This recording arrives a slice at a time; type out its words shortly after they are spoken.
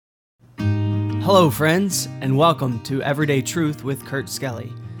Hello, friends, and welcome to Everyday Truth with Kurt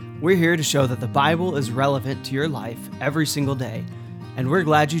Skelly. We're here to show that the Bible is relevant to your life every single day, and we're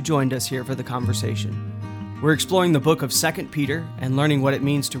glad you joined us here for the conversation. We're exploring the book of 2 Peter and learning what it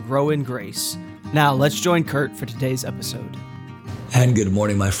means to grow in grace. Now, let's join Kurt for today's episode. And good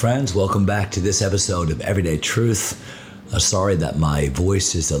morning, my friends. Welcome back to this episode of Everyday Truth. Sorry that my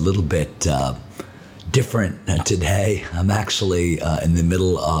voice is a little bit different today. I'm actually in the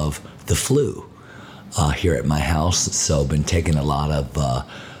middle of the flu here at my house, so I've been taking a lot of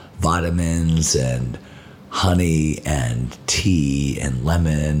vitamins and honey and tea and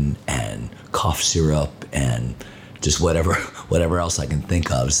lemon and cough syrup and just whatever else I can think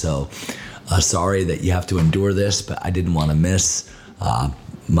of. So sorry that you have to endure this, but I didn't want to miss my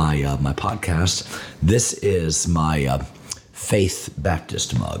podcast. This is my Faith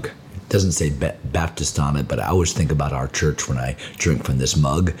Baptist mug. It doesn't say Baptist on it, but I always think about our church when I drink from this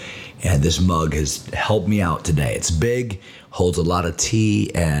mug. And this mug has helped me out today. It's big, holds a lot of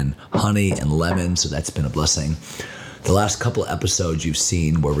tea and honey and lemon, so that's been a blessing. The last couple of episodes you've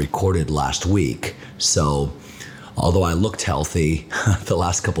seen were recorded last week. So although I looked healthy, the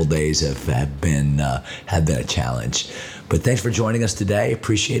last couple of days have been a challenge. But thanks for joining us today.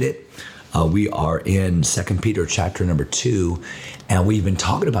 Appreciate it. We are in 2 Peter chapter number 2, and we've been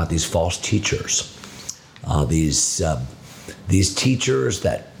talking about these false teachers. These teachers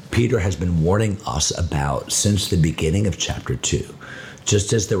that Peter has been warning us about since the beginning of chapter 2.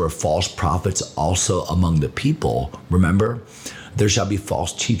 Just as there were false prophets also among the people, remember, there shall be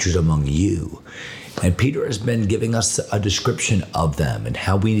false teachers among you. And Peter has been giving us a description of them and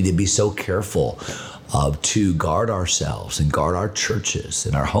how we need to be so careful to guard ourselves and guard our churches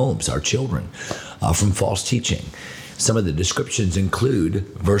and our homes, our children, from false teaching. Some of the descriptions include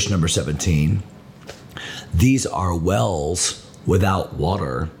verse number 17. These are wells without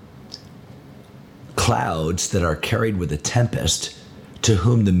water, clouds that are carried with a tempest, to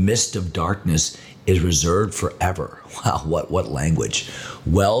whom the mist of darkness is reserved forever. Wow, what language.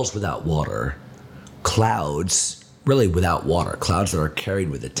 Wells without water, clouds really without water, clouds that are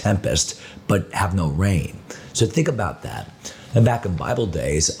carried with a tempest but have no rain. So think about that. And back in Bible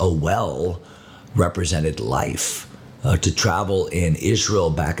days, a well represented life. To travel in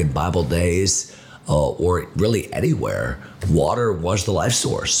Israel back in Bible days, or really anywhere, water was the life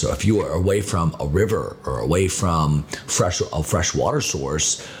source. So if you were away from a river or away from a fresh water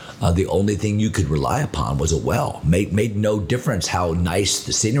source, the only thing you could rely upon was a well. Made no difference how nice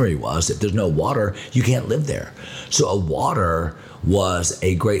the scenery was. If there's no water, you can't live there. So a water was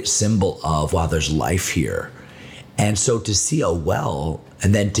a great symbol of, wow, there's life here. And so to see a well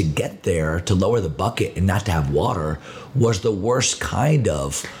and then to get there, to lower the bucket and not to have water was the worst kind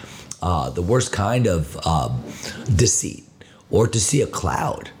of deceit. Or to see a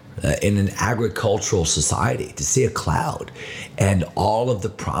cloud in an agricultural society, to see a cloud and all of the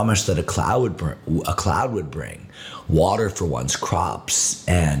promise that a cloud would bring, water for one's crops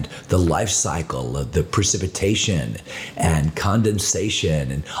and the life cycle of the precipitation and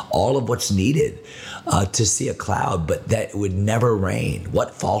condensation and all of what's needed to see a cloud, but that it would never rain.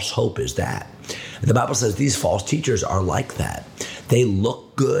 What false hope is that? The Bible says these false teachers are like that. They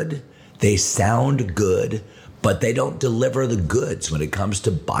look good, they sound good, but they don't deliver the goods when it comes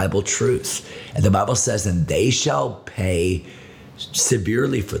to Bible truth. And the Bible says, and they shall pay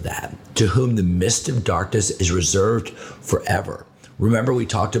severely for that, to whom the mist of darkness is reserved forever. Remember, we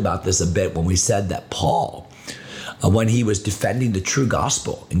talked about this a bit when we said that Paul, when he was defending the true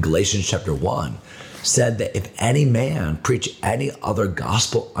gospel in Galatians chapter 1, said that if any man preach any other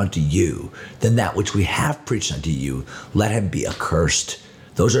gospel unto you than that which we have preached unto you, let him be accursed.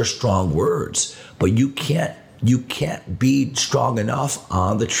 Those are strong words, but you can't be strong enough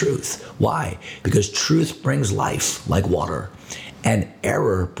on the truth. Why? Because truth brings life like water, and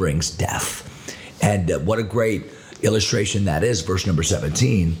error brings death. And what a great illustration that is, verse number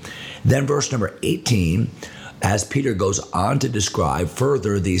 17. Then verse number 18, as Peter goes on to describe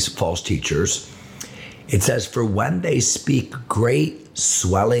further these false teachers, it says, for when they speak great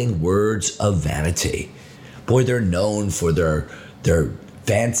swelling words of vanity. Boy, they're known for their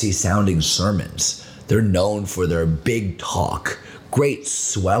fancy sounding sermons. They're known for their big talk, great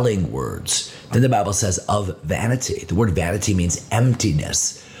swelling words. Then the Bible says of vanity. The word vanity means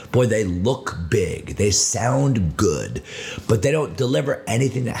emptiness. Boy, they look big. They sound good, but they don't deliver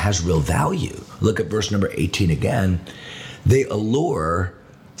anything that has real value. Look at verse number 18 again. They allure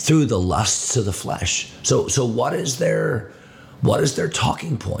through the lusts of the flesh. So what is their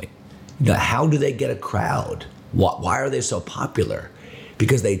talking point? How do they get a crowd? Why are they so popular?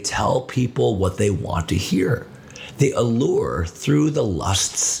 Because they tell people what they want to hear. They allure through the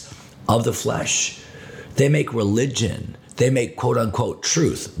lusts of the flesh. They make religion. They make quote unquote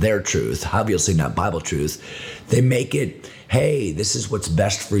truth, their truth, obviously not Bible truth. They make it, hey, this is what's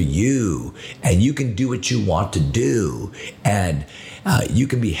best for you, and you can do what you want to do, and you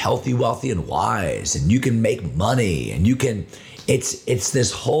can be healthy, wealthy, and wise, and you can make money, and you can, it's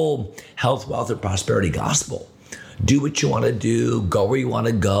this whole health, wealth, and prosperity gospel. Do what you want to do, go where you want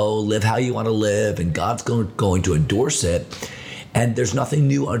to go, live how you want to live, and God's going to endorse it. And there's nothing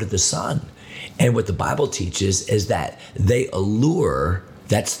new under the sun. And what the Bible teaches is that they allure,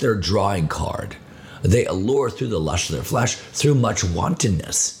 that's their drawing card. They allure through the lust of their flesh, through much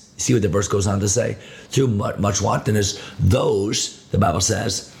wantonness. See what the verse goes on to say? Through much wantonness, those, the Bible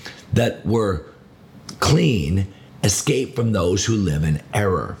says, that were clean escape from those who live in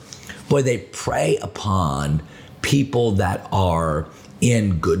error. Boy, they prey upon people that are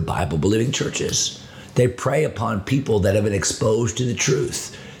in good Bible-believing churches. They prey upon people that have been exposed to the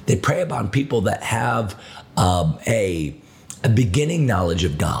truth. They prey upon people that have a beginning knowledge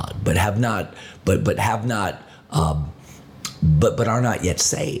of God, but are not yet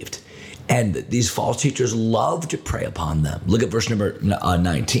saved. And these false teachers love to prey upon them. Look at verse number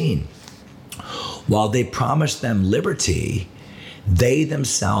 19. While they promise them liberty, they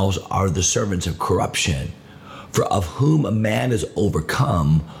themselves are the servants of corruption. For of whom a man is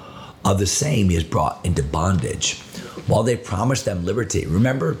overcome, of the same he is brought into bondage. While they promise them liberty,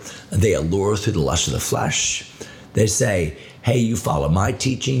 remember, they allure through the lust of the flesh. They say, hey, you follow my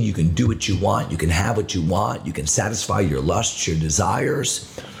teaching, you can do what you want, you can have what you want, you can satisfy your lusts, your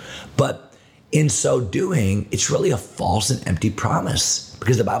desires. But in so doing, it's really a false and empty promise,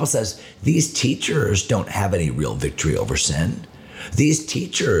 because the Bible says these teachers don't have any real victory over sin. These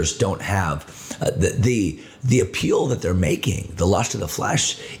teachers don't have the appeal that they're making, the lust of the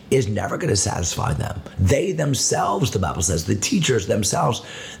flesh, is never going to satisfy them. They themselves, the Bible says, the teachers themselves,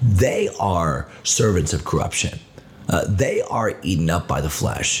 they are servants of corruption. They are eaten up by the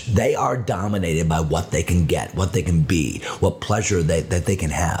flesh. They are dominated by what they can get, what they can be, what pleasure that they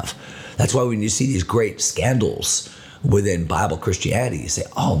can have. That's why when you see these great scandals within Bible Christianity, you say,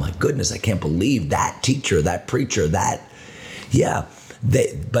 oh my goodness, I can't believe that teacher, that preacher, that. Yeah,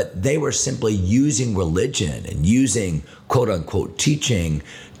 but they were simply using religion and using quote unquote teaching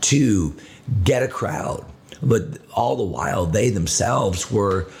to get a crowd. But all the while, they themselves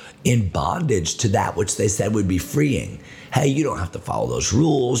were in bondage to that which they said would be freeing. Hey, you don't have to follow those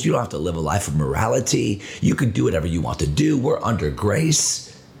rules. You don't have to live a life of morality. You can do whatever you want to do. We're under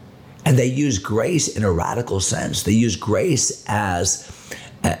grace. And they use grace in a radical sense. They use grace as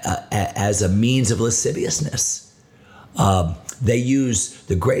a means of lasciviousness. They use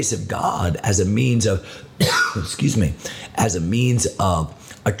the grace of God as a means of, as a means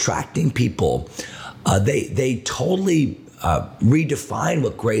of attracting people. They totally redefine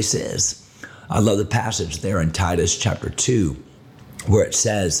what grace is. I love the passage there in Titus chapter 2, where it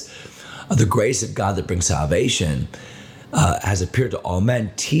says, the grace of God that brings salvation has appeared to all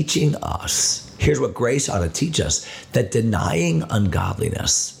men, teaching us. Here's what grace ought to teach us: that denying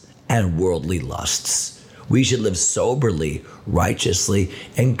ungodliness and worldly lusts, we should live soberly, righteously,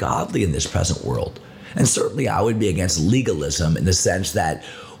 and godly in this present world. And certainly I would be against legalism in the sense that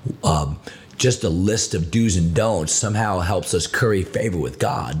just a list of do's and don'ts somehow helps us curry favor with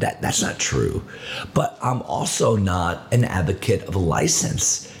God. That's not true. But I'm also not an advocate of a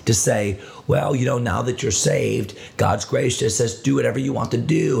license to say, well, now that you're saved, God's grace just says do whatever you want to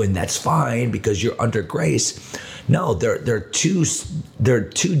do, and that's fine because you're under grace. No, there are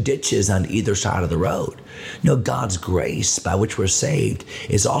two ditches on either side of the road. God's grace by which we're saved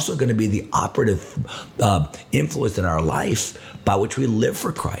is also going to be the operative influence in our life by which we live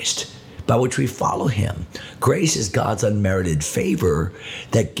for Christ, by which we follow him. Grace is God's unmerited favor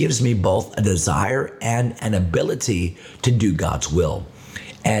that gives me both a desire and an ability to do God's will.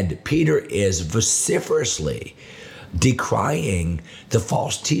 And Peter is vociferously decrying the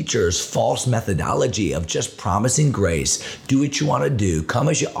false teachers' false methodology of just promising grace. Do what you want to do. Come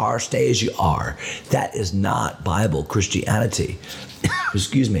as you are, stay as you are. That is not Bible Christianity.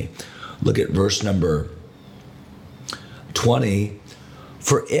 Excuse me. Look at verse number 20.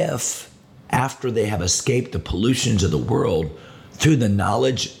 For if, after they have escaped the pollutions of the world through the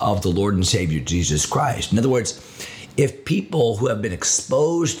knowledge of the Lord and Savior Jesus Christ. In other words, if people who have been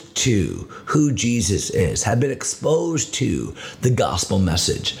exposed to who Jesus is, have been exposed to the gospel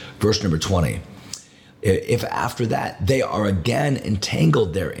message, verse number 20, if after that they are again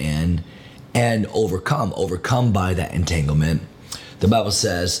entangled therein and overcome by that entanglement, the Bible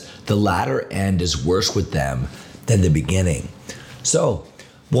says the latter end is worse with them than the beginning. So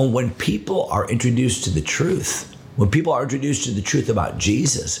when people are introduced to the truth, When people are introduced to the truth about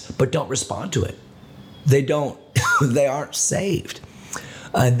Jesus, but don't respond to it, they aren't saved.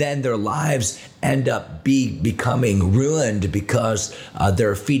 And then their lives end up becoming ruined because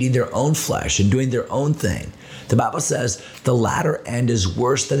they're feeding their own flesh and doing their own thing. The Bible says the latter end is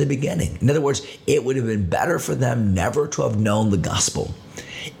worse than the beginning. In other words, it would have been better for them never to have known the gospel.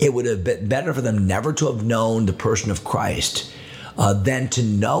 It would have been better for them never to have known the person of Christ than to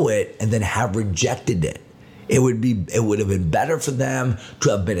know it and then have rejected it. It would have been better for them to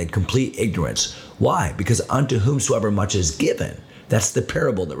have been in complete ignorance. Why? Because unto whomsoever much is given. That's the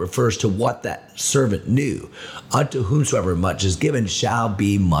parable that refers to what that servant knew. Unto whomsoever much is given shall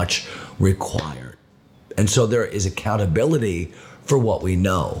be much required. And so there is accountability for what we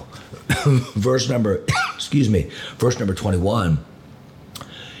know. verse number 21.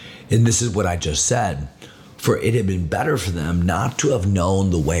 And this is what I just said. For it had been better for them not to have known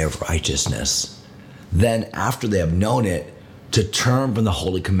the way of righteousness than after they have known it to turn from the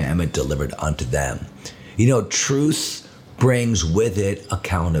holy commandment delivered unto them. You know, truth brings with it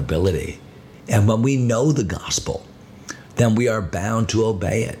accountability. And when we know the gospel, then we are bound to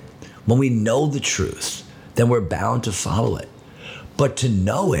obey it. When we know the truth, then we're bound to follow it. But to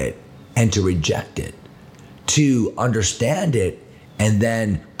know it and to reject it, to understand it and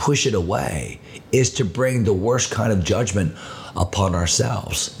then push it away, is to bring the worst kind of judgment upon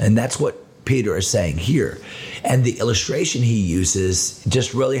ourselves. And that's what Peter is saying here. And the illustration he uses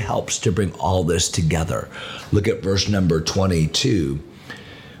just really helps to bring all this together. Look at verse number 22.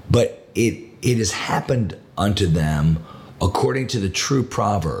 But it has happened unto them according to the true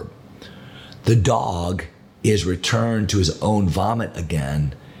proverb. The dog is returned to his own vomit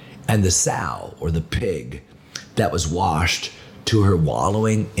again, and the sow or the pig that was washed to her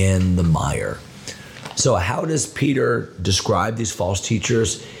wallowing in the mire. So how does Peter describe these false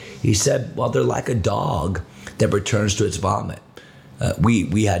teachers? He said, well, they're like a dog that returns to its vomit.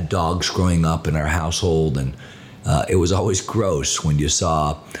 We had dogs growing up in our household, and it was always gross when you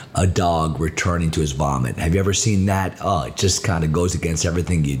saw a dog returning to his vomit. Have you ever seen that? Oh, it just kind of goes against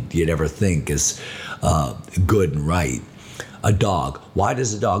everything you'd ever think is good and right. A dog. Why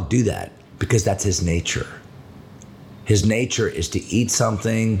does a dog do that? Because that's his nature. His nature is to eat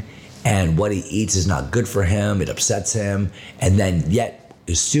something, and what he eats is not good for him. It upsets him. And then yet,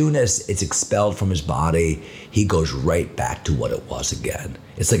 as soon as it's expelled from his body, he goes right back to what it was again.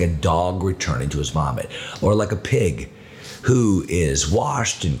 It's like a dog returning to his vomit, or like a pig who is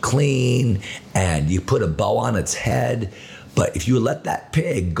washed and clean, and you put a bow on its head. But if you let that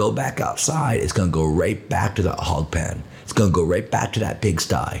pig go back outside, it's going to go right back to that hog pen. It's going to go right back to that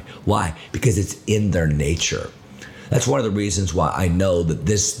pigsty. Why? Because it's in their nature. That's one of the reasons why I know that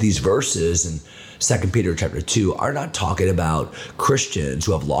these verses in 2 Peter chapter 2 are not talking about Christians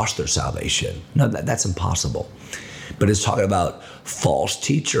who have lost their salvation. No, that's impossible. But it's talking about false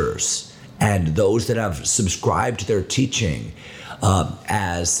teachers and those that have subscribed to their teaching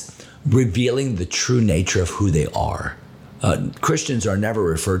as revealing the true nature of who they are. Christians are never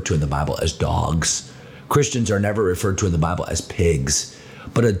referred to in the Bible as dogs. Christians are never referred to in the Bible as pigs.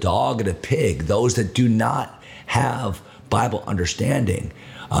 But a dog and a pig, those that do not have Bible understanding,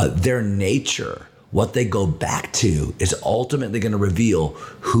 their nature, what they go back to, is ultimately going to reveal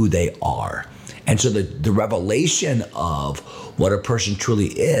who they are. And so the revelation of what a person truly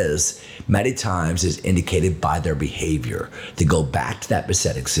is many times is indicated by their behavior. They go back to that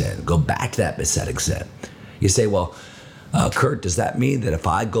besetting sin, go back to that besetting sin. You say, well, Kurt, does that mean that if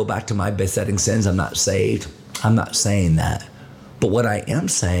I go back to my besetting sins, I'm not saved? I'm not saying that. But what I am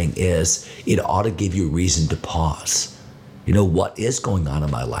saying is it ought to give you reason to pause. You know, what is going on in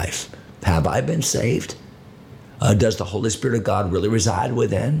my life? Have I been saved? Does the Holy Spirit of God really reside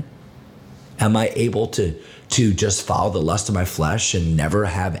within? Am I able to just follow the lust of my flesh and never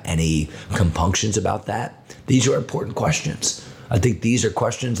have any compunctions about that? These are important questions. I think these are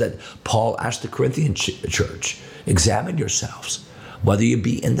questions that Paul asked the Corinthian church. Examine yourselves, whether you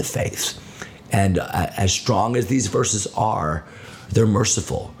be in the faith. And as strong as these verses are, they're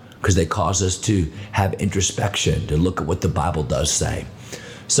merciful because they cause us to have introspection, to look at what the Bible does say.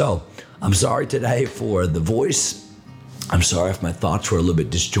 So I'm sorry today for the voice. I'm sorry if my thoughts were a little bit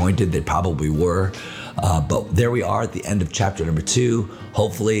disjointed. They probably were. But there we are at the end of chapter number 2.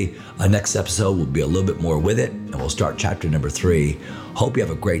 Hopefully, next episode will be a little bit more with it, and we'll start chapter number 3. Hope you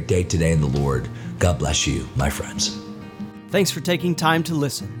have a great day today in the Lord. God bless you, my friends. Thanks for taking time to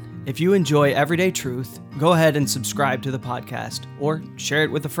listen. If you enjoy Everyday Truth, go ahead and subscribe to the podcast or share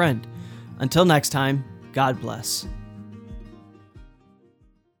it with a friend. Until next time, God bless.